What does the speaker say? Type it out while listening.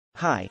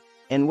Hi,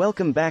 and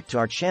welcome back to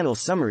our channel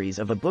Summaries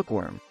of a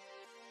Bookworm.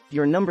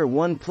 Your number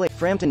one play,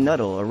 Framton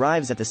Nuttel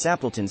arrives at the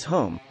Sappleton's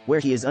home,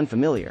 where he is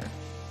unfamiliar.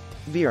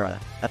 Vera,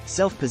 a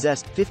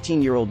self-possessed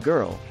 15-year-old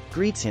girl,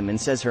 greets him and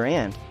says her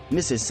aunt,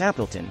 Mrs.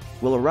 Sappleton,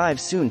 will arrive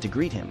soon to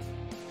greet him.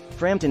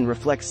 Framton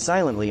reflects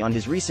silently on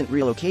his recent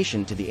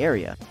relocation to the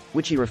area,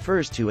 which he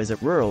refers to as a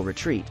rural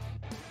retreat.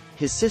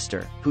 His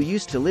sister, who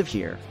used to live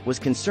here, was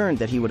concerned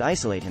that he would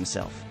isolate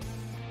himself.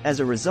 As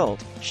a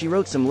result, she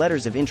wrote some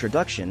letters of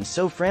introduction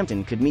so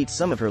Framton could meet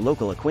some of her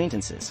local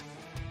acquaintances.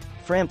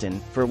 Framton,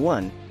 for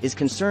one, is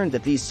concerned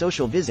that these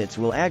social visits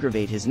will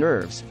aggravate his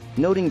nerves,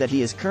 noting that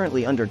he is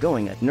currently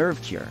undergoing a nerve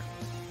cure.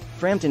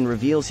 Framton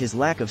reveals his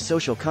lack of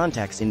social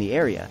contacts in the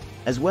area,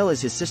 as well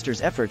as his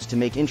sister's efforts to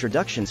make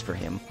introductions for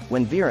him,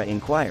 when Vera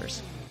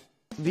inquires.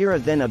 Vera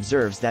then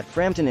observes that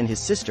Framton and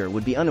his sister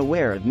would be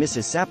unaware of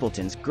Mrs.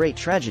 Sappleton's great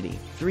tragedy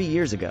 3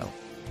 years ago.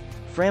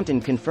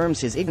 Framton confirms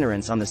his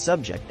ignorance on the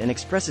subject and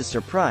expresses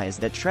surprise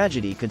that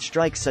tragedy could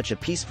strike such a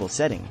peaceful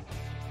setting.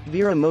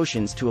 Vera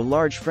motions to a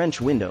large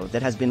French window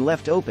that has been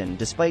left open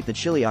despite the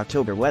chilly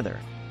October weather.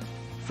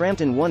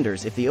 Framton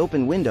wonders if the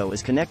open window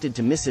is connected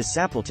to Mrs.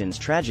 Sappleton's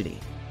tragedy.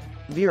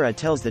 Vera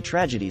tells the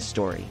tragedy's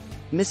story.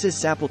 Mrs.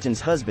 Sappleton's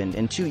husband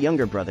and 2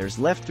 younger brothers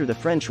left through the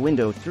French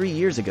window 3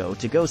 years ago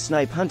to go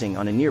snipe hunting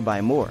on a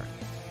nearby moor.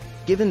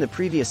 Given the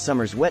previous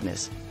summer's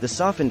wetness, the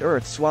softened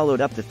earth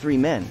swallowed up the 3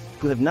 men,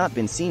 who have not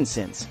been seen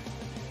since.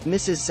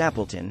 Mrs.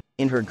 Sappleton,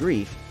 in her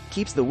grief,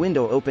 keeps the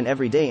window open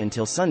every day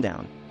until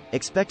sundown,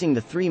 expecting the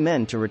 3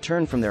 men to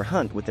return from their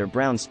hunt with their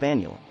brown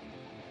spaniel.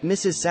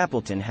 Mrs.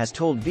 Sappleton has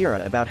told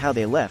Vera about how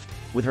they left,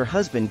 with her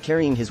husband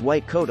carrying his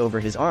white coat over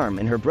his arm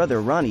and her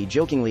brother Ronnie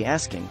jokingly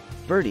asking,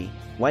 "Bertie,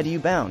 why do you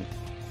bound?"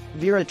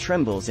 Vera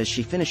trembles as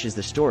she finishes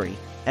the story,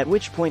 at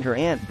which point her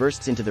aunt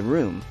bursts into the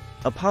room,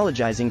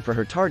 apologizing for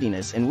her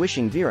tardiness and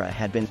wishing Vera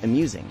had been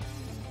amusing.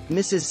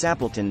 Mrs.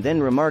 Sappleton then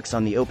remarks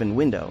on the open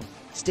window,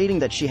 stating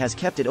that she has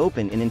kept it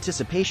open in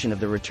anticipation of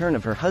the return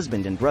of her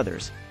husband and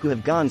brothers, who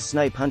have gone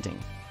snipe hunting.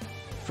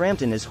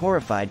 Framton is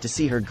horrified to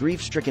see her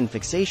grief-stricken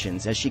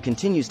fixations as she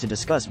continues to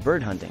discuss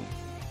bird hunting.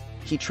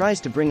 He tries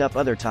to bring up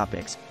other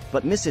topics,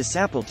 but Mrs.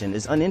 Sappleton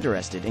is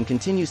uninterested and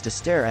continues to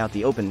stare out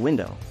the open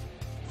window.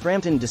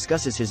 Framton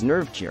discusses his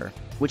nerve cure,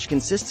 which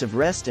consists of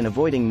rest and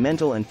avoiding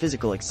mental and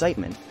physical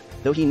excitement,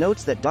 though he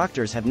notes that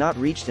doctors have not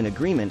reached an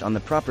agreement on the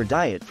proper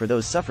diet for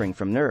those suffering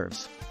from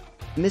nerves.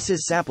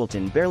 Mrs.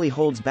 Sappleton barely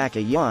holds back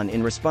a yawn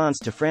in response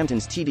to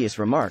Framton's tedious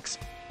remarks,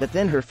 but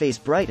then her face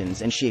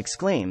brightens and she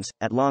exclaims,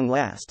 "At long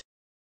last."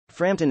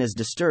 Framton is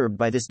disturbed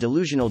by this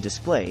delusional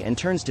display and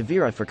turns to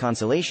Vera for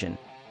consolation,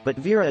 but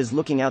Vera is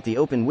looking out the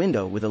open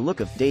window with a look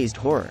of dazed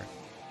horror.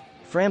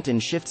 Framton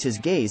shifts his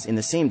gaze in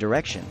the same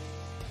direction.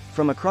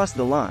 From across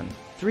the lawn,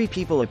 3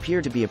 people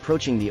appear to be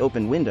approaching the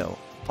open window,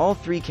 all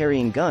 3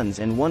 carrying guns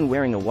and 1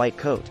 wearing a white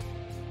coat.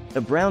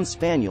 A brown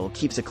spaniel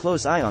keeps a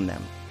close eye on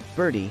them.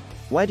 "Bertie,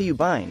 why do you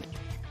bind?"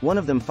 one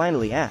of them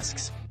finally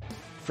asks.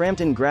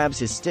 Framton grabs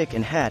his stick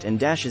and hat and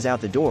dashes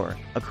out the door,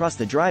 across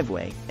the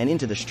driveway, and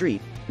into the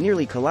street,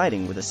 nearly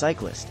colliding with a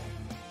cyclist.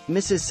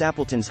 Mrs.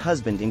 Sappleton's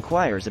husband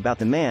inquires about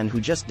the man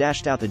who just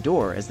dashed out the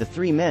door as the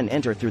 3 men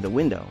enter through the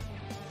window.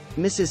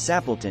 Mrs.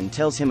 Sappleton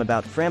tells him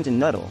about Framton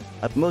Nuttel,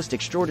 a most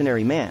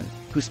extraordinary man,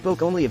 who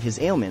spoke only of his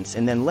ailments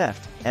and then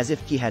left, as if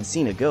he had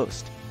seen a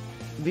ghost.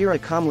 Vera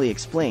calmly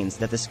explains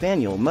that the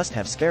spaniel must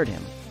have scared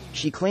him.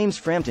 She claims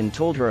Framton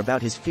told her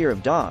about his fear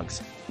of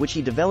dogs, which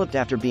he developed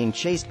after being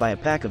chased by a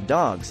pack of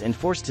dogs and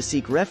forced to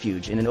seek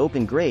refuge in an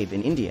open grave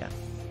in India.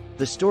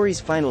 The story's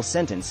final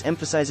sentence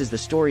emphasizes the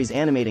story's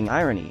animating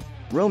irony.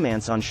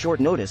 Romance on short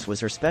notice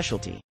was her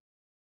specialty.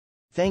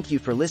 Thank you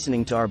for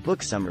listening to our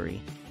book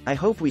summary. I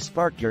hope we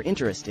sparked your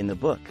interest in the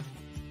book.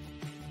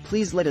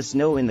 Please let us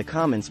know in the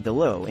comments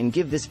below and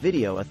give this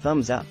video a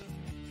thumbs up.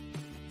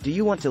 Do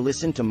you want to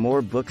listen to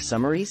more book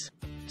summaries?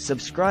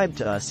 Subscribe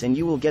to us and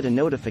you will get a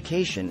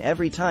notification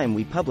every time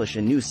we publish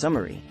a new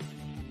summary.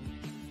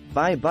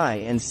 Bye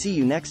bye and see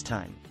you next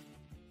time.